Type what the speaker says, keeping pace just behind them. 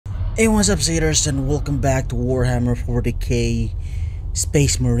Hey, what's up, Satyrs, and welcome back to Warhammer 40k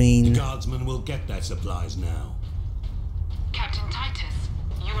Space Marine. The guardsmen will get their supplies now. Captain Titus,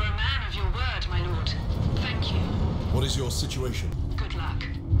 you are a man of your word, my lord. Thank you. What is your situation? Good luck.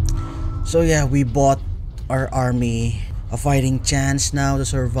 So yeah, we bought our army a fighting chance now to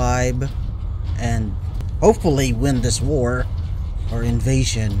survive and hopefully win this war or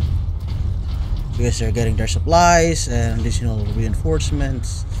invasion, because they're getting their supplies and additional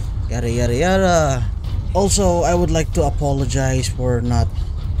reinforcements, yada yada yada. Also, I would like to apologize for not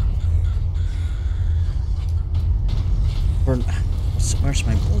where's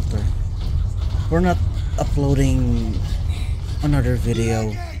my bolter? We're not uploading another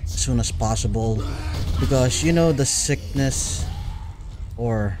video as soon as possible because, you know, the sickness,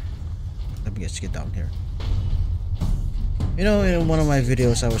 or let me just get down here. You know, in one of my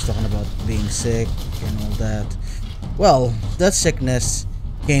videos I was talking about being sick and all that. Well, that sickness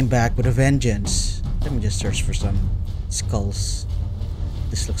came back with a vengeance. Let me just search for some skulls.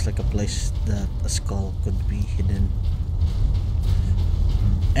 This looks like a place that a skull could be hidden.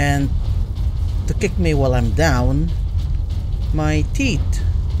 And to kick me while I'm down, my teeth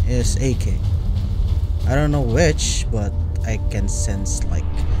is aching. I don't know which, but I can sense like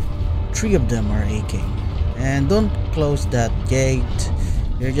 3 of them are aching. And don't close that gate.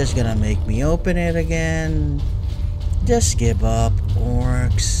 You're just gonna make me open it again. Just give up,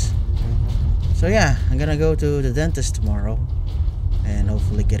 orcs. So yeah, I'm gonna go to the dentist tomorrow and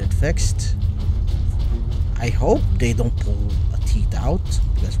hopefully get it fixed. I hope they don't pull a teeth out,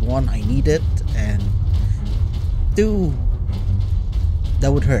 because 1, I need it, and 2,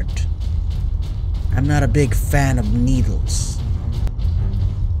 that would hurt. I'm not a big fan of needles.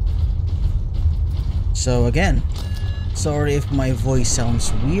 So again, sorry if my voice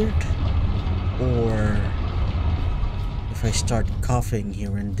sounds weird, or if I start coughing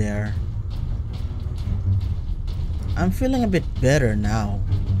here and there. I'm feeling a bit better now,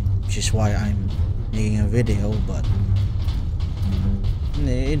 which is why I'm making a video, but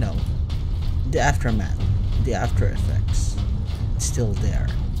you know, the aftermath, the after effects, it's still there.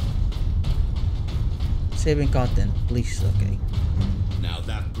 Saving content, please. Okay. Now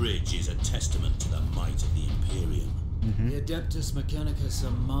that bridge is a testament to the might of the Imperium. The Adeptus Mechanicus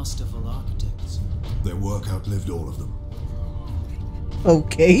are masterful architects. Their work outlived all of them.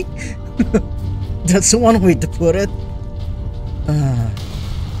 Okay. That's one way to put it.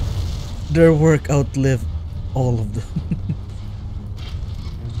 Their work outlived all of them.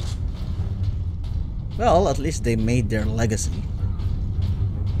 Well, at least they made their legacy.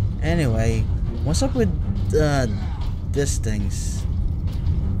 Anyway, what's up with these things?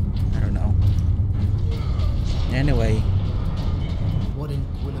 I don't know. Anyway. What in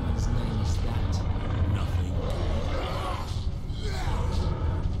Gwilliman's name is that? Nothing.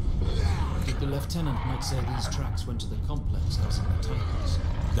 The lieutenant might say these tracks went to the complex house in the tunnels.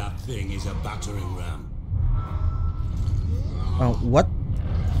 That thing is a battering ram. What?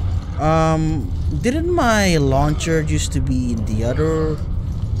 Didn't my launcher used to be in the other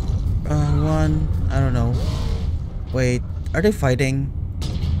one? I don't know. Wait, are they fighting?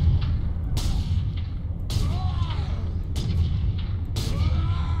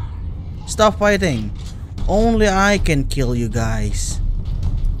 Stop fighting! Only I can kill you guys.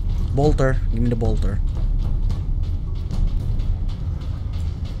 Bolter, give me the bolter.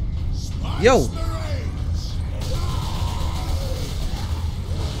 Yo!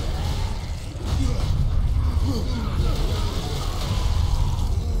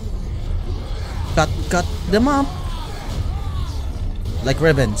 Cut them up like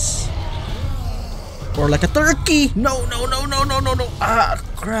ribbons, or like a turkey. No! Ah,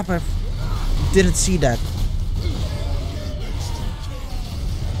 crap! I didn't see that.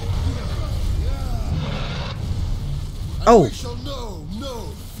 Oh. We shall know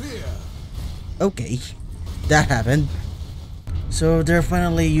no fear. Okay, that happened. So they're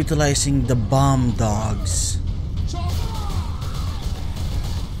finally utilizing the bomb dogs.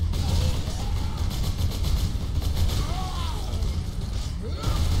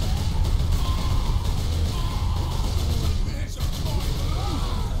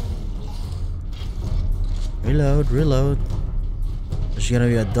 Reload. There's gonna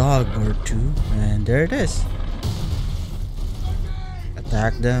be a dog or 2, and there it is.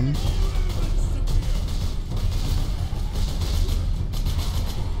 Attack them.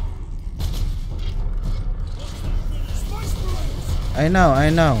 I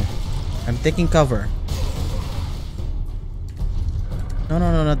know. I'm taking cover. No,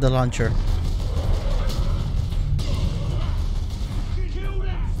 not the launcher.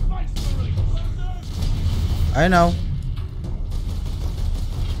 I know.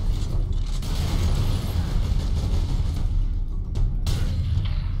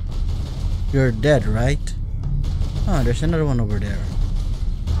 You're dead, right? Oh, there's another one over there.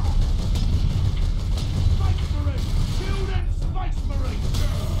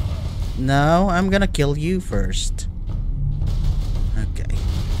 No, I'm gonna kill you first. Okay.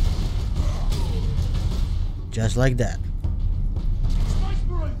 Just like that.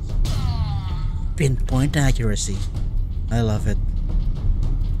 Pinpoint accuracy. I love it.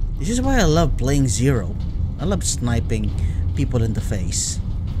 This is why I love playing Zero. I love sniping people in the face.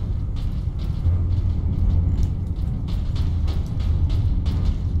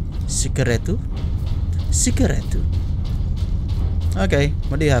 Sikaretu? Sikaretu. Okay,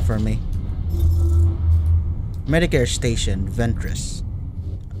 what do you have for me? Medicare station, Ventress.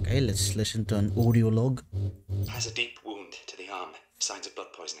 Okay, let's listen to an audio log. Has a deep wound to the arm. Signs of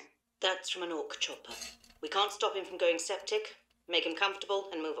blood poisoning. That's from an orc chopper. We can't stop him from going septic. Make him comfortable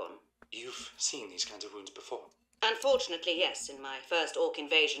and move on. You've seen these kinds of wounds before? Unfortunately, yes, in my first orc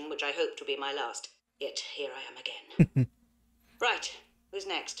invasion, which I hoped would be my last. Yet here I am again. Right, who's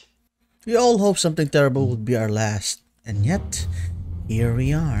next? We all hope something terrible would be our last. And yet, here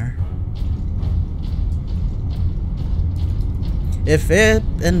we are. If it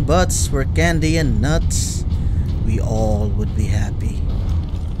and buts were candy and nuts, we all would be happy.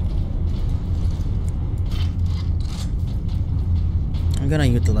 I'm gonna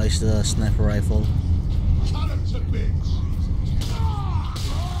utilize the sniper rifle.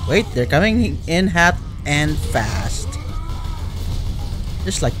 Wait, they're coming in hot and fast.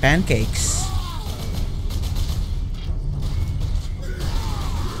 Just like pancakes.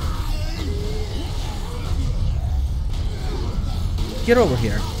 Get over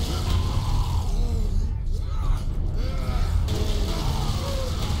here.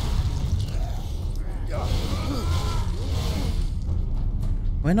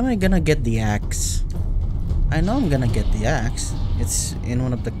 When am I gonna get the axe? I know I'm gonna get the axe. It's in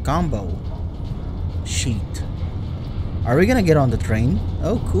one of the combo sheet. Are we gonna get on the train?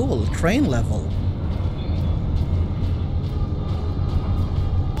 Oh cool, train level.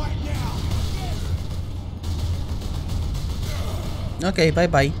 Okay,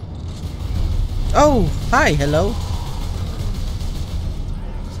 bye-bye. Oh, hi, hello.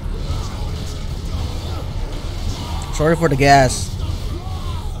 Sorry for the gas.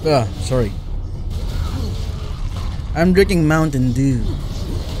 Sorry. I'm drinking Mountain Dew.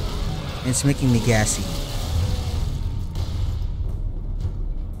 It's making me gassy.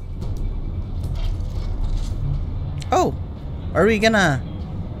 Oh, are we gonna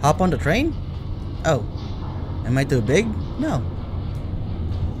hop on the train? Oh, am I too big? No.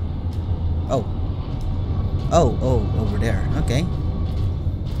 Oh, over there. Okay.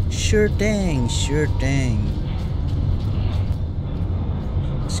 Sure thing, sure thing.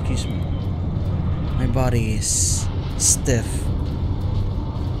 Excuse me. My body is stiff.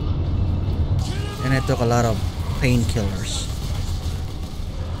 And I took a lot of painkillers.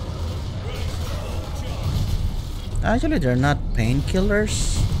 Actually, they're not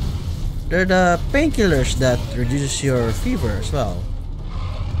painkillers. They're the painkillers that reduce your fever as well.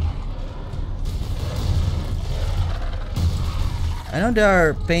 I know there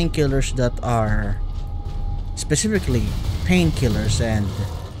are painkillers that are specifically painkillers and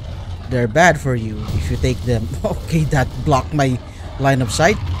they're bad for you if you take them. Okay, that blocked my line of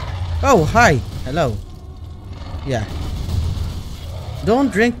sight. Oh, hi. Hello. Yeah.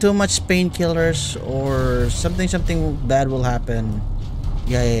 Don't drink too much painkillers or something bad will happen.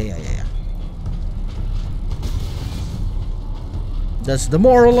 Yeah. That's the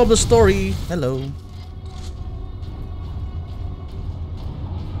moral of the story. Hello.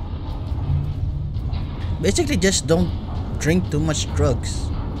 Basically, just don't drink too much drugs.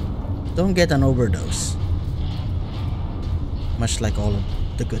 Don't get an overdose. Much like all of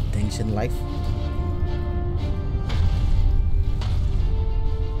the good things in life.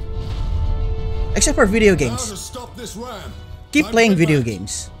 Except for video games. Stop this ram. Keep playing video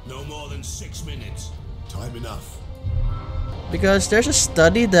games. No more than 6 minutes. Time enough. Because there's a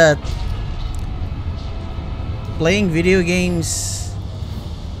study that playing video games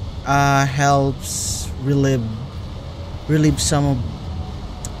helps relieve some of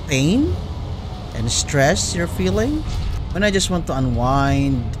pain and stress you're feeling. When I just want to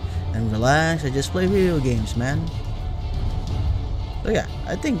unwind and relax, I just play video games, man. So yeah,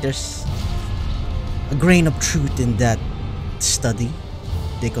 I think there's a grain of truth in that study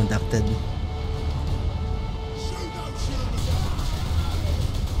they conducted.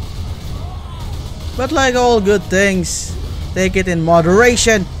 But like all good things, take it in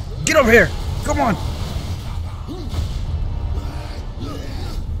moderation. Get over here! Come on!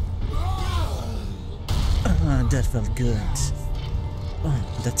 That felt good.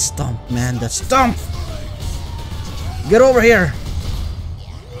 Oh, that stomp, man, that stomp! Get over here!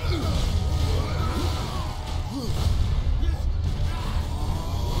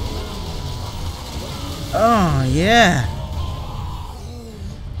 Oh, yeah!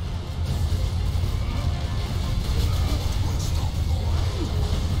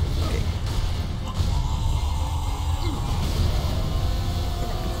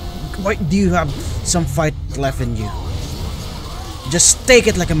 Why do you have some fight left in you? Just take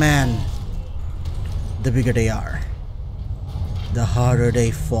it like a man. The bigger they are, the harder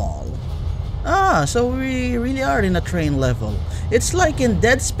they fall. Ah, so we really are in a train level. It's like in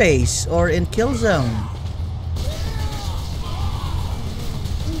Dead Space or in Killzone.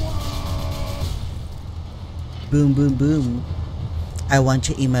 Boom, boom, boom. I want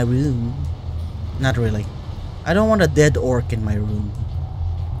you in my room. Not really. I don't want a dead orc in my room.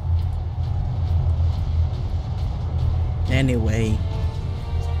 Anyway.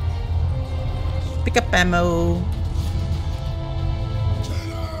 Pick up ammo.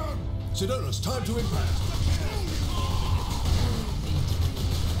 Sedona's time to impact.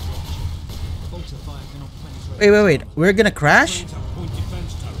 Wait. We're gonna crash? Point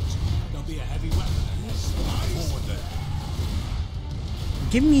defense turrets. There'll be a heavy weapon ahead. Forward there.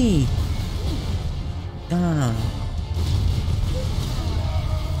 Give me. No.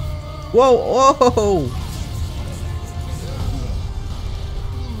 Whoa!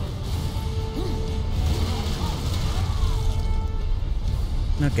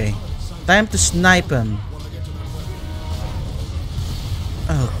 Okay. Time to snipe him.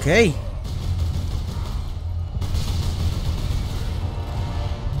 Okay.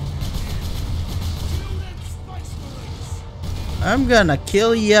 I'm gonna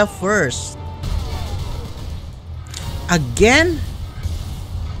kill ya first. Again?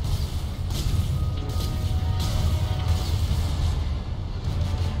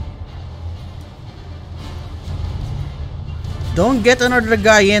 Don't get another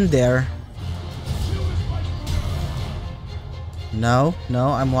guy in there. No,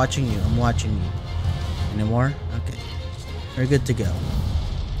 I'm watching you. Anymore? Okay. We're good to go.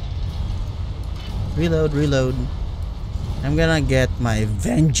 Reload. I'm gonna get my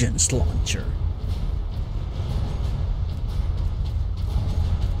vengeance launcher.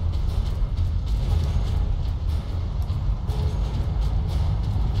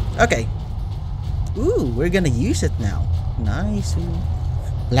 Okay. Ooh, we're gonna use it now. Nice.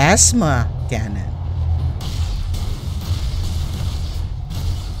 Plasma cannon.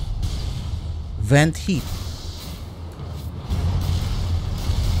 Vent heat.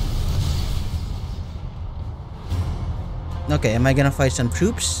 Okay, am I gonna fight some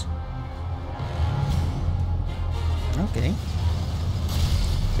troops? Okay.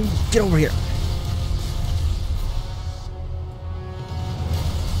 Get over here.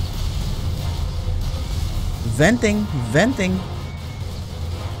 Venting.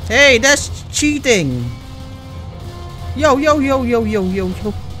 Hey, that's cheating. Yo. Better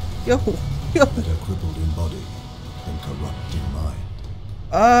crippled in body than corrupt in mind.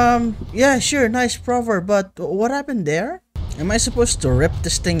 Yeah, sure, nice proverb, but what happened there? Am I supposed to rip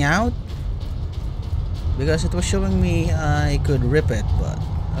this thing out? Because it was showing me I could rip it, but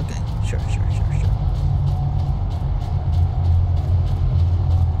okay, sure.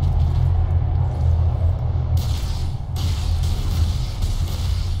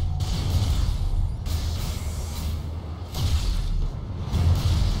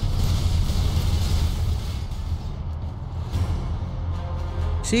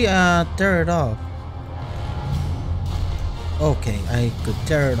 See, tear it off. Okay, I could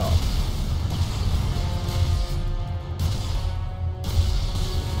tear it off.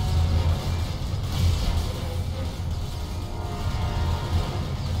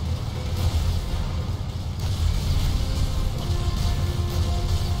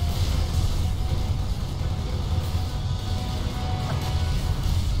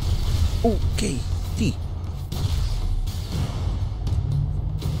 Okay,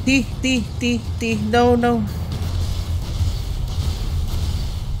 T, no.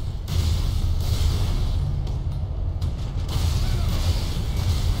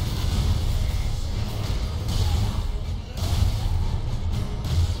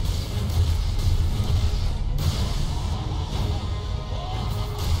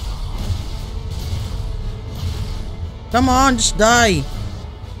 Come on, just die.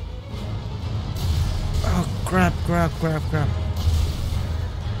 Oh, crap.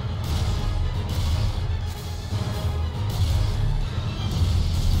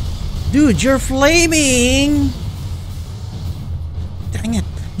 Dude, you're flaming! Dang it.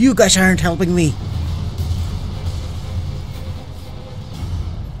 You guys aren't helping me.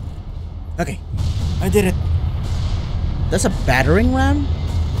 Okay, I did it. That's a battering ram?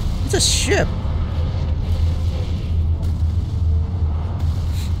 It's a ship.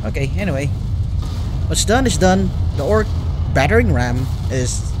 Okay, anyway. What's done is done. The orc battering ram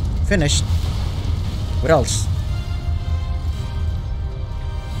is finished. What else?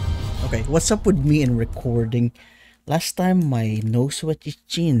 Okay, what's up with me in recording? Last time my nose was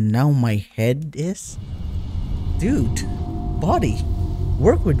itchy and now my head is? Dude, body,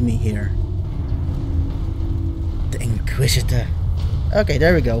 work with me here. The Inquisitor. Okay,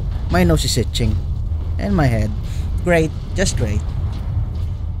 there we go. My nose is itching. And my head. Great, just great.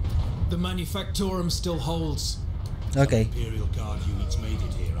 The Manufactorum still holds. Okay. Imperial Guard units made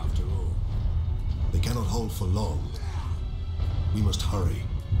it here after all. They cannot hold for long. We must hurry.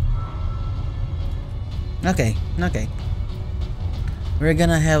 Okay, okay. We're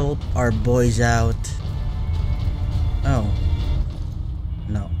gonna help our boys out. Oh.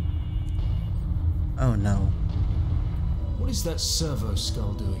 No. Oh no. What is that servo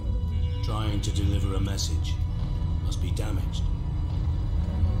skull doing? Trying to deliver a message. Must be damaged.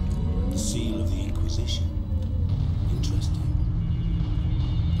 The seal of the Inquisition. Interesting.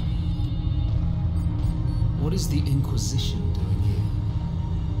 What is the Inquisition doing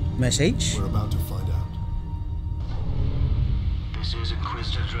here? Message? We're about to find out. This is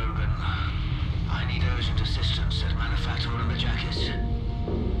Inquisitor Drogan. I need urgent assistance at Manufactorum the Jackets.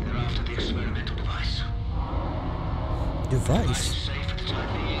 They're after the experimental device. Device? It's safe for the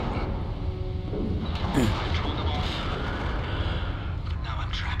time being. I've drawn them off. But now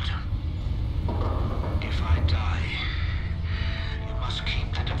I'm trapped. If I die, you must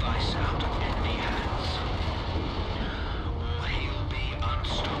keep the device out of enemy hands. Or he'll be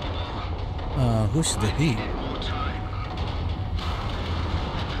unstoppable. Who's the he? More time.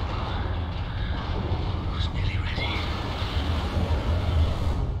 I was nearly ready.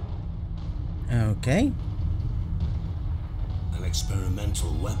 Okay. An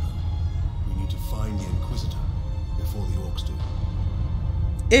experimental weapon. We need to find the Inquisitor before the orcs do.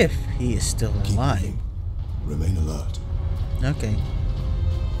 If he is still Keep alive. looking. Remain alert. Okay.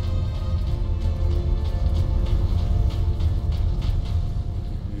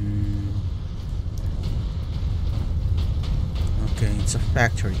 Okay, it's a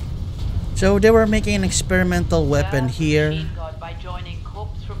factory. So they were making an experimental weapon here. Machine Guard by joining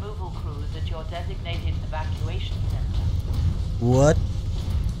corpse removal crews at your designated evacuation center. What?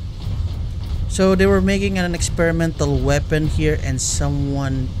 So they were making an experimental weapon here and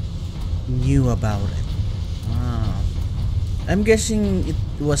someone knew about it. Wow. I'm guessing it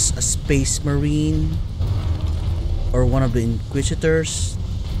was a space marine or one of the Inquisitors,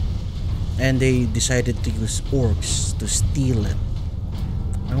 and they decided to use orcs to steal it.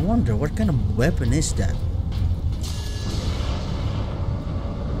 I wonder what kind of weapon is that?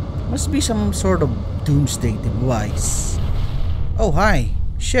 Must be some sort of doomsday device. Oh, hi.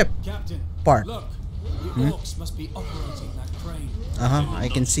 Ship. Captain, Park. look. The orcs must be operating that crane. I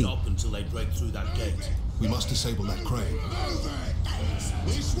can see. Stop until they break through that gate. We must disable that crane.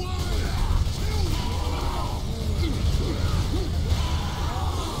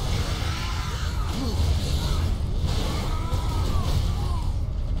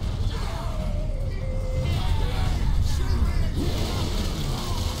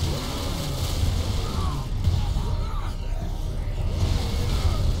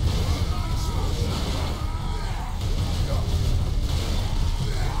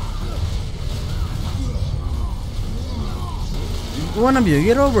 One of you,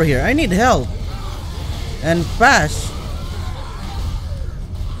 get over here. I need help. And fast.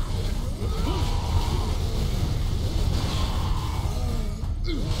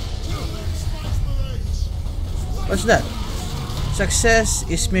 What's that? Success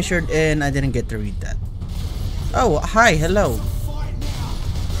is measured in... I didn't get to read that. Oh, hi, hello.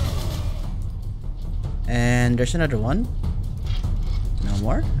 And there's another one. No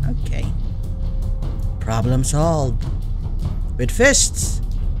more? Okay. Problem solved. With fists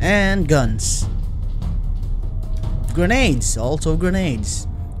and guns. Grenades, also grenades.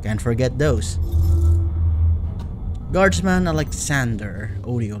 Can't forget those. Guardsman Alexander,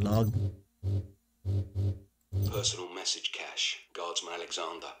 audio log. Personal message cache. Guardsman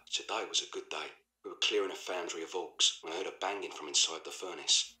Alexander. Today was a good day. We were clearing a foundry of orcs when I heard a banging from inside the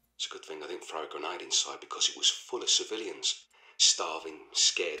furnace. It's a good thing I didn't throw a grenade inside because it was full of civilians. Starving,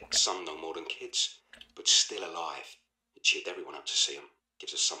 scared, some no more than kids. But still alive. It cheered everyone up to see them.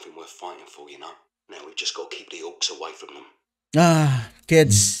 Gives us something worth fighting for, you know. Now we've just got to keep the orcs away from them. Ah,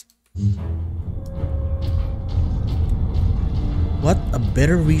 kids. What a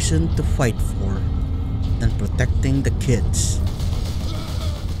better reason to fight for than protecting the kids.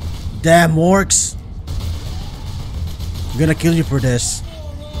 Damn orcs! I'm gonna kill you for this.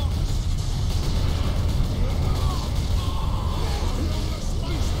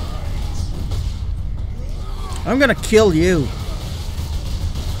 I'm gonna kill you.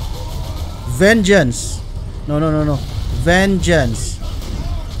 Vengeance. No, no, no, no. Vengeance.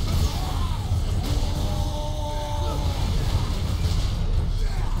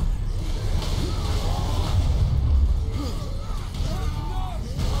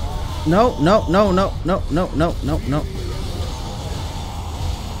 No, no, no, no, no, no, no, no, no.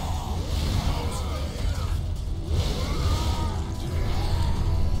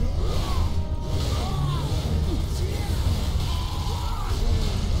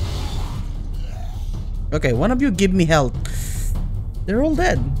 Okay, one of you give me health. They're all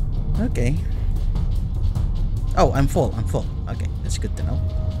dead. Okay. Oh, I'm full. I'm full. Okay, that's good to know.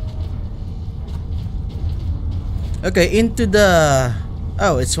 Okay, into the...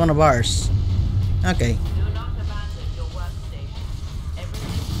 Oh, it's one of ours. Okay. Do not abandon your workstation. Everything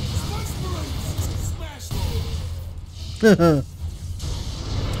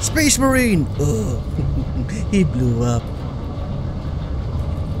is Space Marine! Oh, he blew up.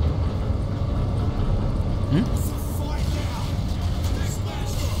 Hmm?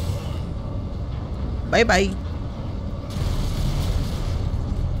 Bye bye.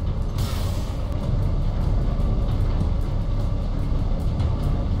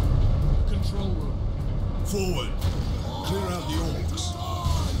 Control room. Forward. Clear out the orcs.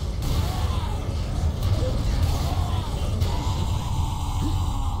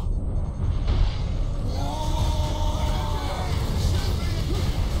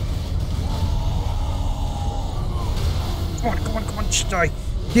 Come on, just die.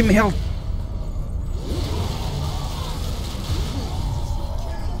 Give me help.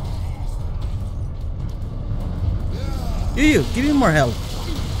 You, give me more health.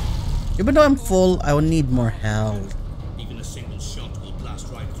 Even though I'm full, I will need more health. Even a single shot will blast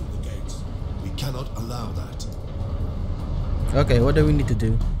right through the gates. We cannot allow that. Okay, what do we need to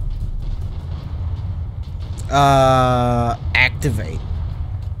do? Activate.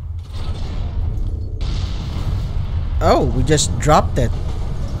 Oh, we just dropped it.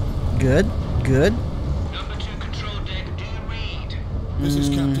 Good, good. Number 2 control deck, do you read? This is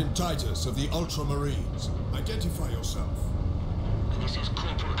Captain Titus of the Ultramarines. Identify yourself. This is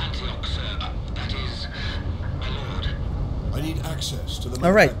Corporal Antioch, sir. That is, my lord. I need access to the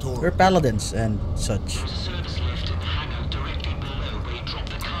Alright, manufactorial. we're paladins and such. There's a service lift in the hangar directly below where you drop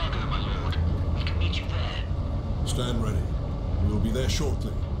the cargo, my lord. We can meet you there. Stand ready. We will be there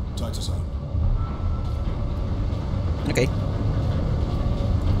shortly. Titus out. Okay.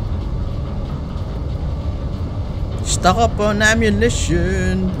 Stock up on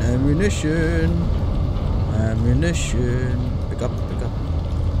ammunition. Ammunition. Ammunition. Pick up, pick up.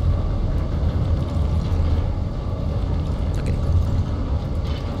 Okay.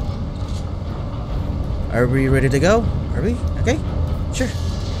 Are we ready to go? Are we? Okay. Sure.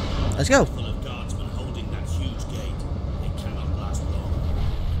 Let's go. Full of guardsmen holding that huge gate. They cannot last long.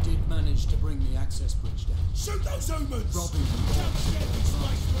 Did manage to bring the access bridge down. Shoot those humans! Robbing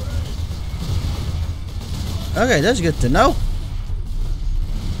Okay, that's good to know.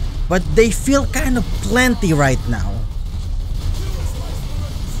 But they feel kind of plenty right now.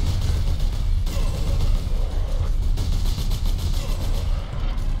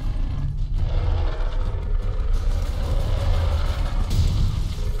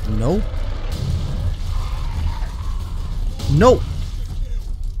 No. No.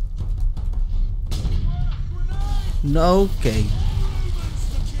 No. Okay.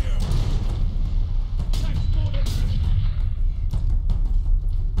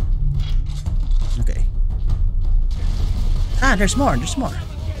 Okay. Ah, there's more. There's more.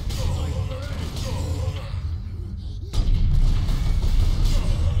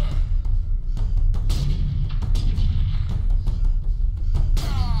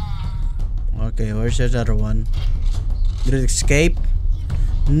 Okay, where's that other one? Did it escape?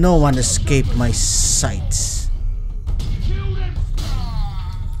 No one escaped my sights.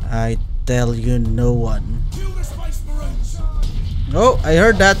 I tell you, no one. Oh, I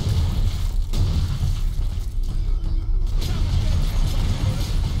heard that.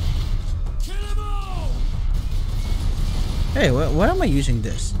 Hey, what am I using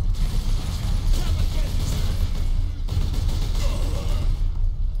this?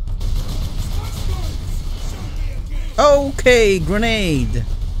 Okay, grenade.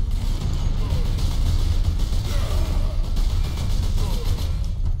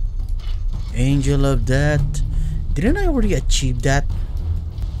 Angel of Death. Didn't I already achieve that?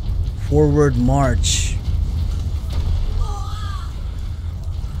 Forward march.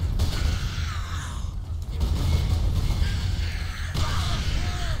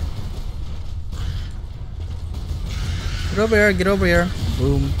 Get over here, get over here.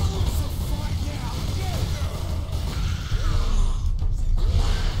 Boom.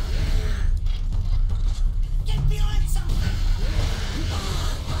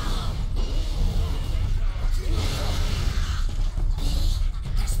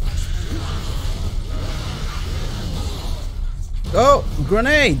 Oh,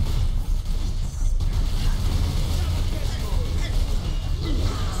 grenade!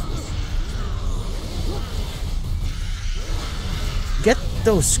 Get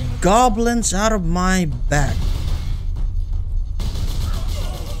those goblins out of my back.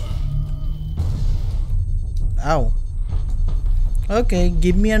 Ow. Okay,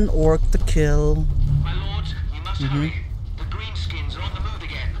 give me an orc to kill. My lords, you must hurry. The greenskins are on the move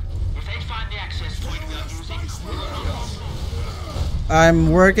again. If they find the access point we are using, we will not lost. I'm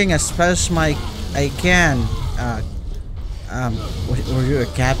working as fast as I can. Were you a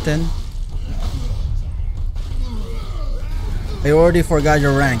captain? I already forgot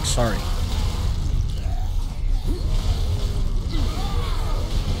your rank, sorry.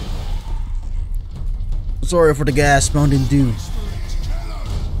 Sorry for the gas, Mountain Dew.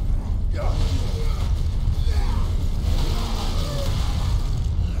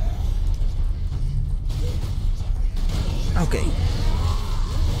 Okay.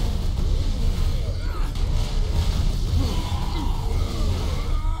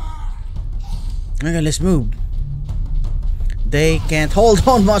 Okay, let's move. They can't hold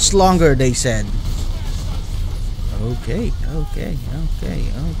on much longer, they said. Okay.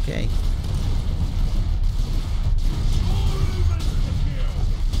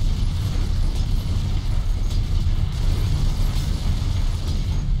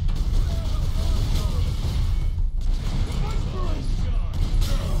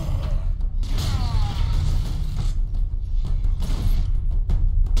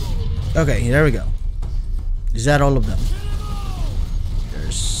 Okay, there we go. Is that all of them?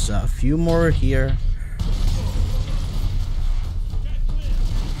 There's a few more here.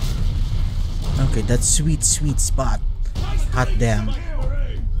 Okay, that sweet spot. Hot damn.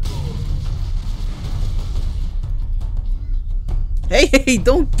 Hey,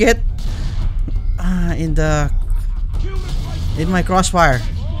 don't get in my crossfire.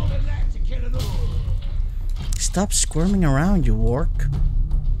 Stop squirming around, you orc.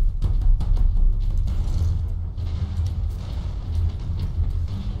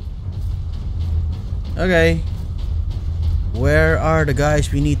 Okay. Where are the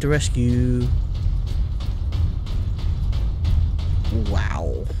guys we need to rescue?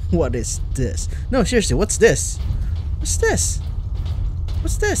 Wow. What is this? No, seriously, what's this? What's this?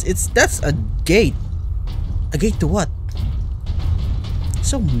 What's this? That's a gate. A gate to what?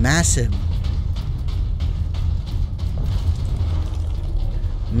 So massive.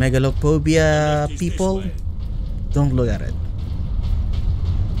 Megalophobia people? Don't look at it.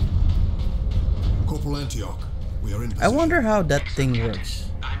 Corporal Antioch, we are in position. I wonder how that thing works.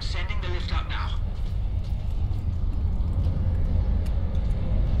 I'm sending the lift up now.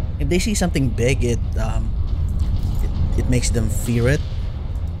 If they see something big, it makes them fear it.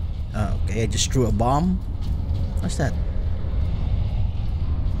 Okay, I just threw a bomb. What's that?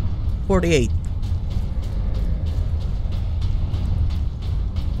 48.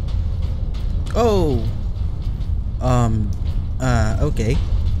 Oh. Okay.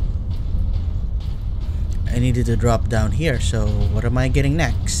 I needed to drop down here, so what am I getting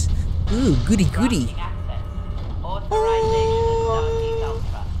next? Ooh, goody goody.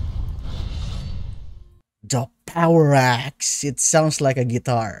 The power axe. It sounds like a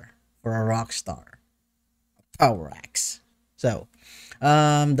guitar for a rock star. Power axe. So,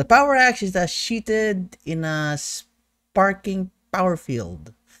 the power axe is sheatheded in a sparking power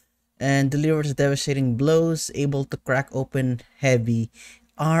field and delivers devastating blows, able to crack open heavy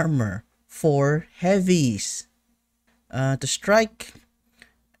armor for heavies. To strike,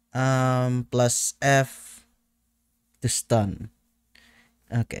 plus F to stun.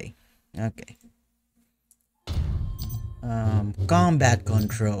 Okay. Combat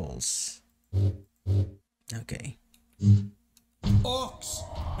controls. Okay. Orcs!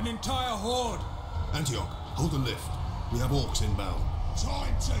 An entire horde! Antioch, hold the lift. We have orcs inbound.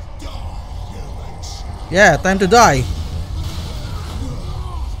 Time to die, humans! Yeah, time to die.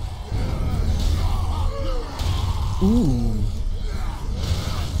 Ooh.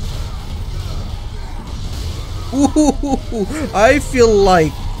 Ooh, I feel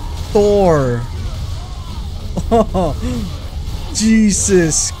like Thor. Oh,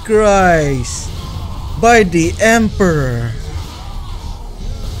 Jesus Christ. By the Emperor.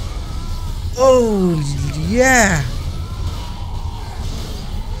 Oh, yeah.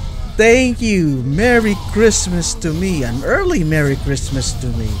 Thank you. Merry Christmas to me. An early Merry Christmas to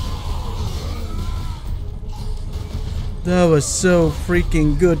me. That was so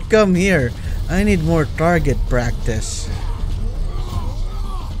freaking good. Come here. I need more target practice.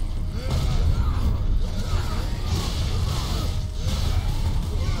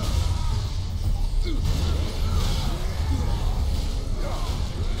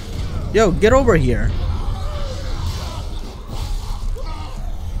 Yo, get over here.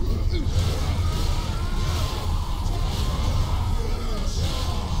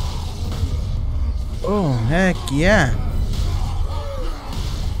 Oh, heck yeah.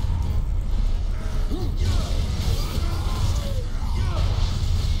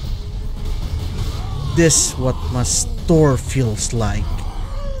 This what my Thor feels like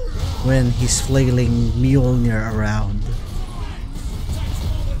when he's flailing Mjolnir around.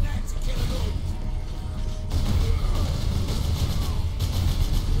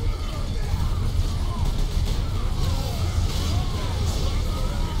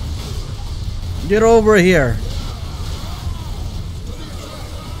 Get over here.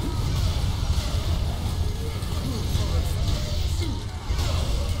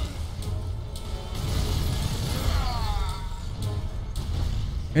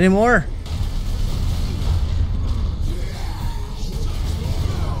 Any more?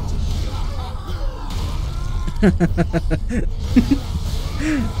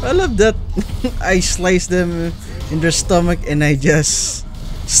 I love that. I slice them in their stomach and I just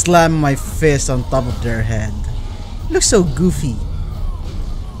slam my fist on top of their head. Looks so goofy.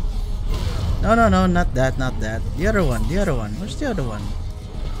 No, not that, not that. The other one, the other one. Where's the other one?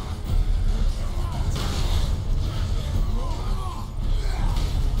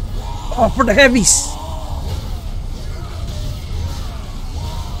 Oh, for the heavies!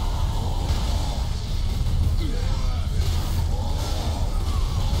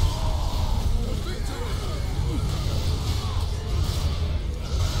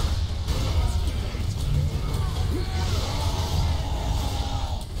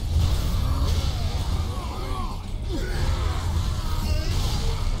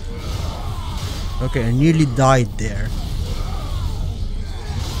 Okay, I nearly died there.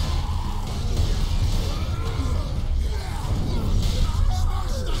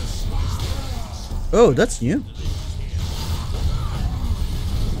 Oh, that's new.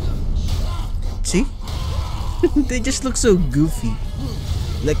 See? They just look so goofy.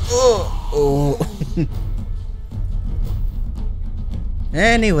 Like, oh.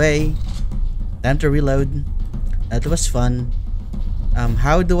 Anyway, time to reload. That was fun.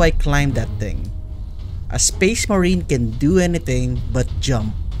 How do I climb that thing? A space marine can do anything but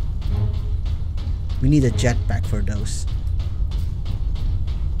jump. We need a jetpack for those.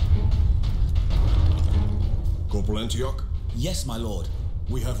 Corporal Antioch? Yes, my lord.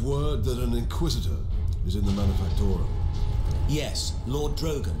 We have word that an Inquisitor is in the Manufactorum. Yes, Lord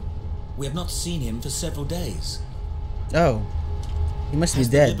Drogon. We have not seen him for several days. Oh. He must be Has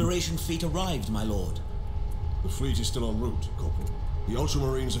dead. the Liberation fleet arrived, my lord? The fleet is still en route, Corporal. The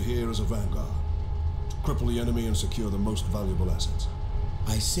Ultramarines are here as a vanguard, to cripple the enemy and secure the most valuable assets.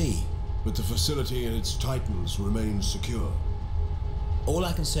 I see. But the facility and its titans remain secure. All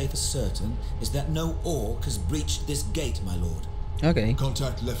I can say for certain is that no orc has breached this gate, my lord. Okay.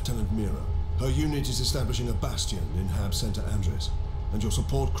 Contact Lieutenant Mira. Her unit is establishing a bastion in Hab Center Andres, and your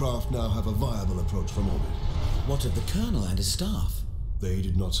support craft now have a viable approach from orbit. What of the Colonel and his staff? They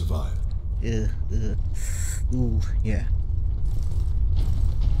did not survive. Ooh, yeah.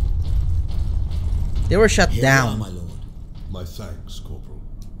 They were shut Here down. we are, my lord. My thanks, Corporal.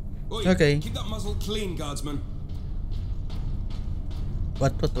 Oi, Okay. keep that muzzle clean, guardsman.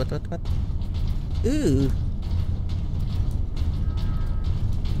 What? Ooh.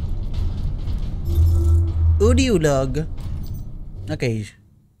 Udiulog. Okay.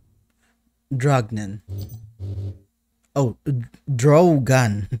 Drognan. Oh,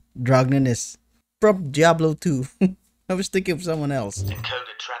 Drogan. Drognan is from Diablo 2. I was thinking of someone else.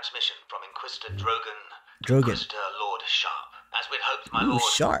 Encoded transmission from Inquisitor Drogan to Drogan. Inquisitor Lord Sharp. As we'd hoped, my Ooh,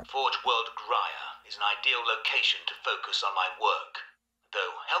 lord, Sharp. Forge World Graya is an ideal location to focus on my work.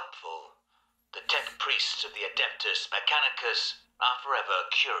 Though helpful, the tech priests of the Adeptus Mechanicus are forever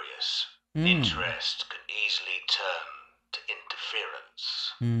curious. Interest can easily turn to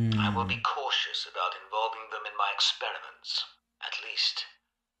interference. I will be cautious about involving them in my experiments, at least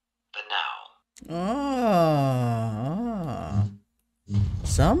for now. Ah.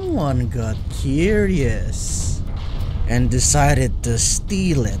 Someone got curious and decided to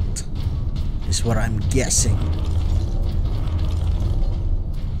steal it, is what I'm guessing.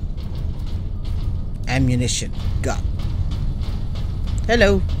 Ammunition. Got.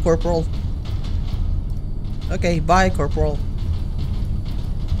 Hello, Corporal. Okay, bye, Corporal.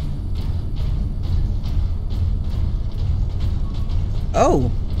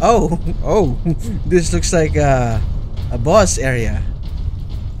 Oh, oh, oh! This looks like a boss area.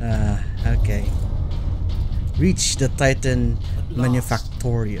 Okay. Reach the Titan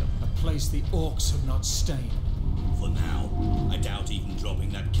Manufactorio. A place the orcs have not stayed. For now, I doubt even dropping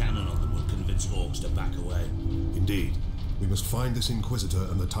that cannon on them will convince orcs to back away. Indeed. We must find this Inquisitor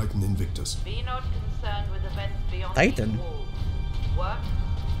and the Titan Invictus. Be not concerned with events beyond Titan. these walls. Work,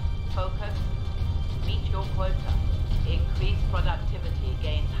 focus, meet your quota. Increased productivity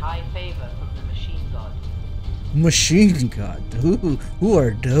gains high favor from the machine god. Machine God? Who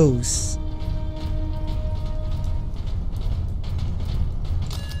are those?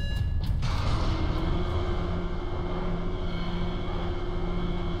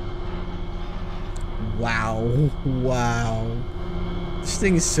 Wow, wow. This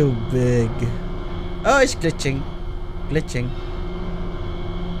thing is so big. Oh, it's glitching. Glitching.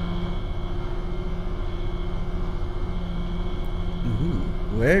 Ooh,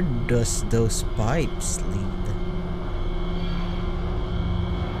 where does those pipes lead?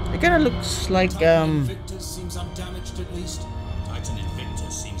 It kinda looks like, Titan Invictus seems undamaged at least. Titan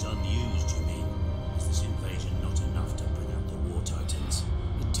Invictus seems unused, you mean? Is this invasion not enough to bring out the War Titans?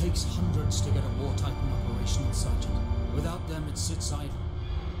 It takes hundreds to get a war titan operational, Sergeant. Without them, it sits idle.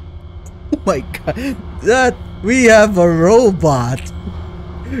 Oh my god, that we have a robot.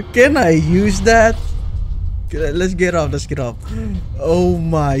 Can I use that? Let's get off, let's get off. Oh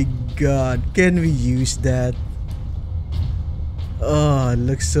my god, can we use that? Oh, it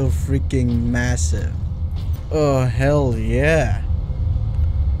looks so freaking massive. Oh, hell yeah.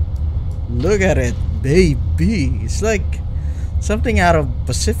 Look at it, baby. It's like something out of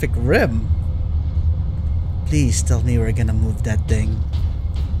Pacific Rim. Please tell me we're gonna move that thing.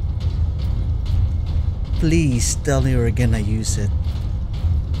 Please tell me we're gonna use it.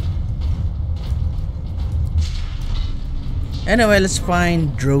 Anyway, let's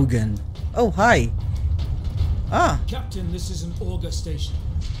find Drogon. Oh, hi. Ah, Captain, this is an auger station.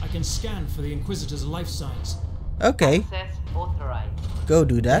 I can scan for the Inquisitor's life signs. okay. Access authorized. Go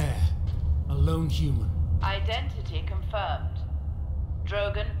do that. There. A lone human. Identity confirmed.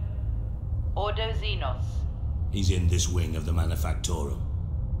 Drogon. Ordo Xenos. He's in this wing of the Manufactorum.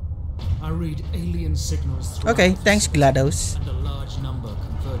 I read alien signals through. Okay, thanks, GLaDOS. And a large number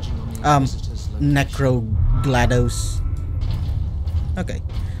converging on the Inquisitor's location. Necro GLaDOS. Okay.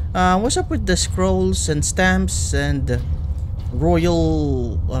 What's up with the scrolls and stamps and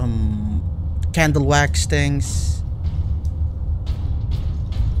royal candle wax things?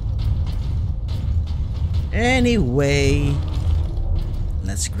 Anyway,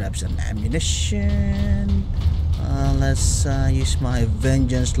 let's grab some ammunition. Let's use my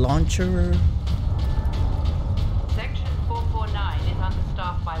vengeance launcher. Section 449 is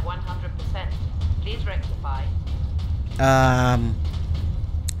understaffed by 100%. Please rectify.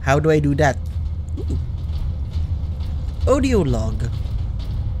 How do I do that? Ooh. Audio log.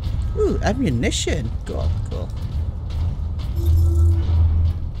 Ooh, ammunition. Cool, cool.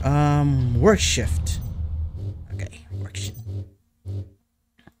 Work shift. Okay, work shift.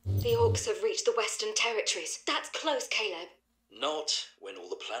 The orcs have reached the Western Territories. That's close, Caleb. Not when all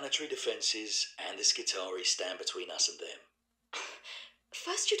the planetary defenses and the Skitarii stand between us and them.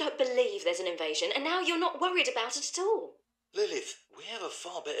 First you don't believe there's an invasion, and now you're not worried about it at all. Lilith, we have a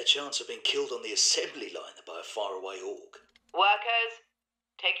far better chance of being killed on the assembly line than by a faraway orc. Workers,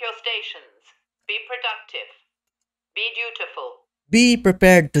 take your stations. Be productive. Be dutiful. Be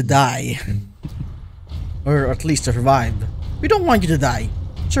prepared to die. Or at least survive. We don't want you to die.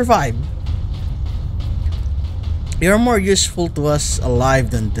 Survive. You're more useful to us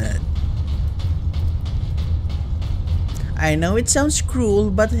alive than dead. I know it sounds cruel,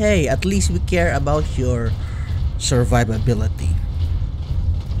 but hey, at least we care about your survivability.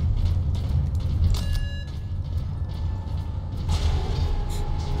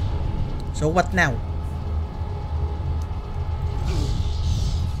 So what now?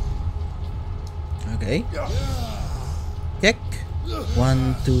 Okay. Kick.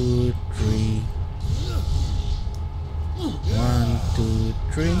 1, 2, 3. 1, 2,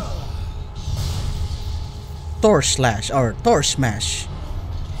 3. Thor slash or Thor smash.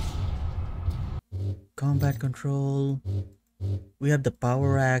 Combat control. We have the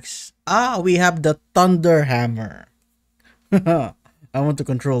power axe. Ah, we have the thunder hammer. I want to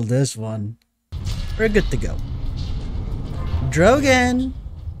control this one. We're good to go. Drogon.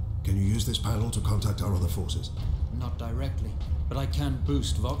 Can you use this panel to contact our other forces? Not directly, but I can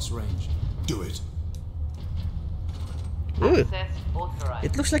boost Vox range. Do it. Ooh. Access authorized.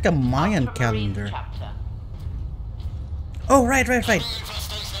 It looks like a Mayan Ultramarine calendar. Chapter. Oh, right.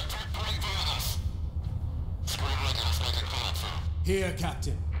 Here,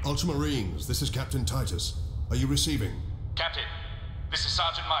 Captain. Ultramarines, this is Captain Titus. Are you receiving? Captain, this is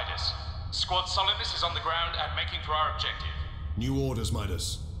Sergeant Midas. Squad Solidus is on the ground and making for our objective. New orders,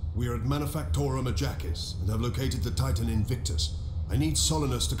 Midas. We are at Manufactorum Ajakis and have located the Titan Invictus. I need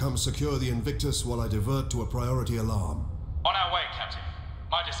Solinus to come secure the Invictus while I divert to a priority alarm. On our way, Captain.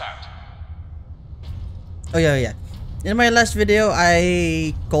 Midas out. Oh yeah. In my last video,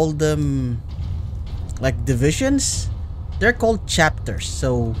 I called them like divisions. They're called chapters.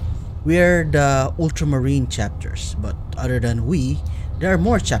 So we're the Ultramarine chapters. But other than we, there are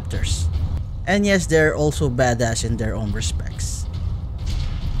more chapters. And yes, they're also badass in their own respects.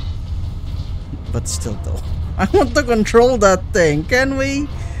 But still though, I want to control that thing, can we?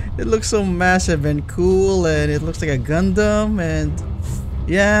 It looks so massive and cool, and it looks like a Gundam, and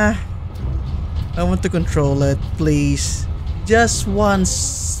yeah, I want to control it, please. Just one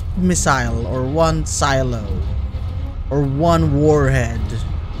missile, or one silo, or one warhead.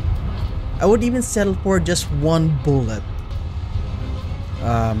 I would even settle for just one bullet.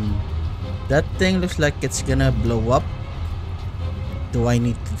 That thing looks like it's gonna blow up. Do I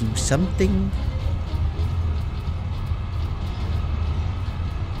need to do something?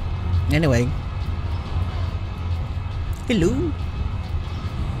 Anyway. Hello.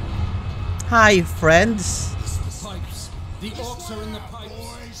 Hi, friends. The pipes. The orcs are in the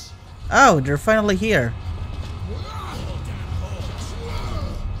pipes. Oh, they're finally here.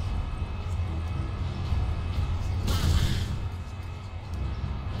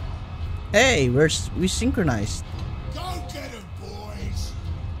 Hey, we synchronized. Go get him, boys!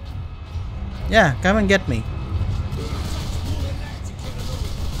 Yeah, come and get me.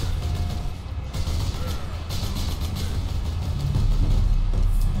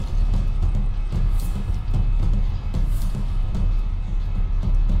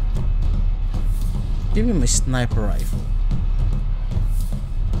 Give me my sniper rifle.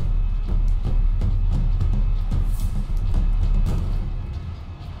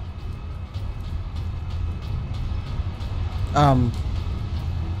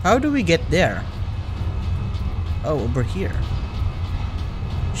 How do we get there? Oh, over here.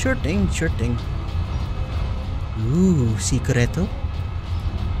 Sure thing. Ooh, secreto.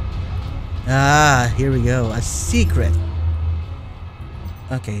 Ah, here we go. A secret.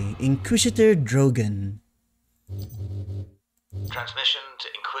 Okay, Inquisitor Drogon. Transmission to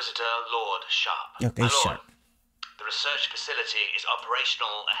Inquisitor Lord Sharp. Okay, My Lord, Sharp. the research facility is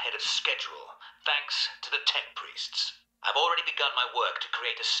operational ahead of schedule, thanks to the tech priests. I've already begun my work to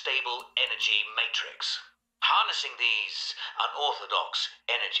create a stable energy matrix. Harnessing these unorthodox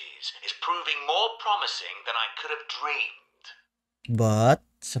energies is proving more promising than I could have dreamed. But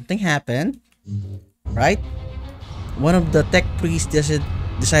something happened, right? One of the tech priests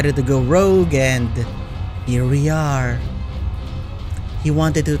decided to go rogue, and here we are. He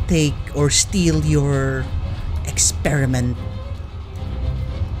wanted to take or steal your experiment.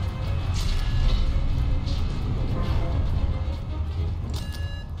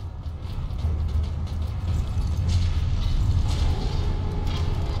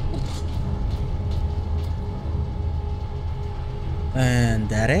 And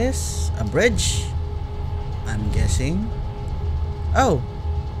that is a bridge, I'm guessing. Oh,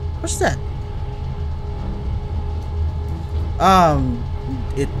 what's that?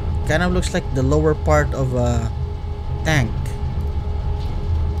 It kind of looks like the lower part of a tank.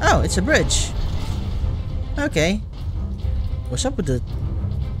 Oh, it's a bridge. Okay. What's up with it?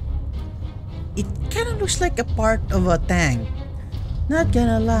 It kind of looks like a part of a tank. Not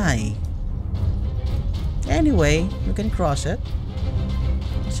gonna lie. Anyway, we can cross it.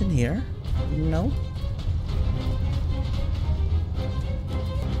 What's in here? No.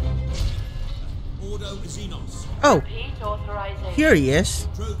 Ordo Xenos. Oh, Repeat authorization. here he is.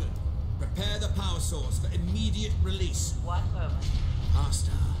 Drogon, prepare the power source for immediate release. 1 moment.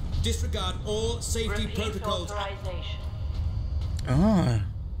 Master, disregard all safety Repeat protocols. authorization. Oh.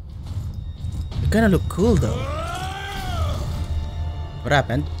 You kinda look cool though. What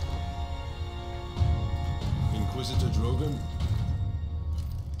happened? Inquisitor Drogon?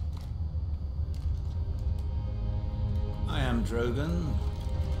 I am Drogon.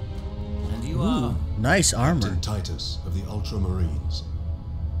 And you Ooh, are? nice armor. Captain Titus of the Ultramarines.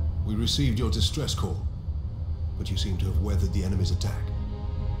 We received your distress call, but you seem to have weathered the enemy's attack.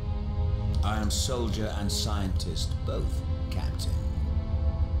 I am soldier and scientist, both, Captain.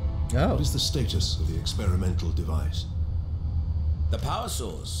 Oh. What is the status of the experimental device? The power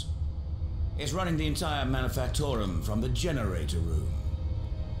source. It's running the entire manufactorum from the generator room.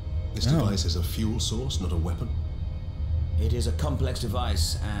 This device is a fuel source, not a weapon? It is a complex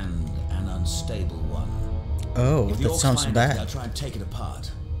device and an unstable one. Oh, if the that Orcs sounds find bad. It, they'll try and take it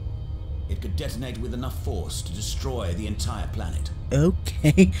apart. It could detonate with enough force to destroy the entire planet.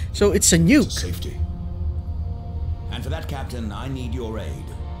 Okay, so it's a nuke. To safety. And for that, Captain, I need your aid.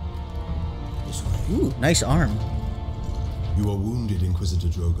 This way. Ooh, nice arm. You are wounded, Inquisitor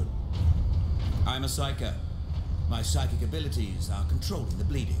Drogon. I'm a psyker. My psychic abilities are controlling the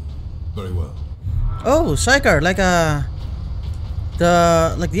bleeding. Very well. Oh, Psyker, like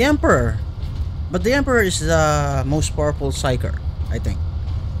the Emperor. But the Emperor is the most powerful Psyker, I think.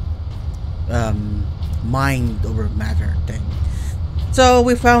 Mind over matter thing. So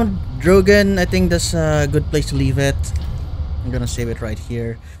we found Drogon. I think that's a good place to leave it. I'm gonna save it right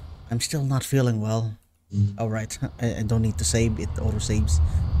here. I'm still not feeling well. Alright, I don't need to save. It auto saves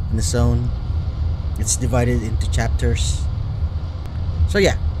in the zone. It's divided into chapters. So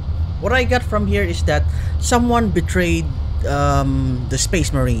yeah, what I got from here is that someone betrayed the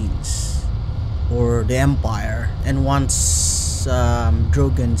Space Marines or the Empire and wants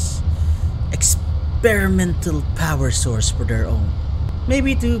Drogon's experimental power source for their own.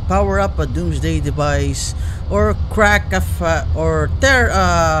 Maybe to power up a doomsday device or crack or tear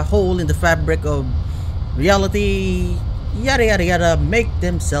a hole in the fabric of reality, yada yada yada, make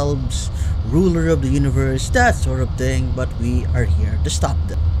themselves ruler of the universe, that sort of thing. But we are here to stop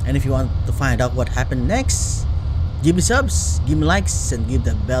them. And if you want to find out what happened next, give me subs, give me likes, and give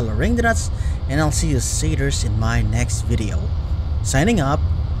the bell or ring the nuts, and I'll see you satyrs in my next video. Signing up,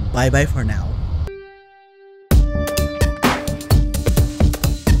 bye bye for now.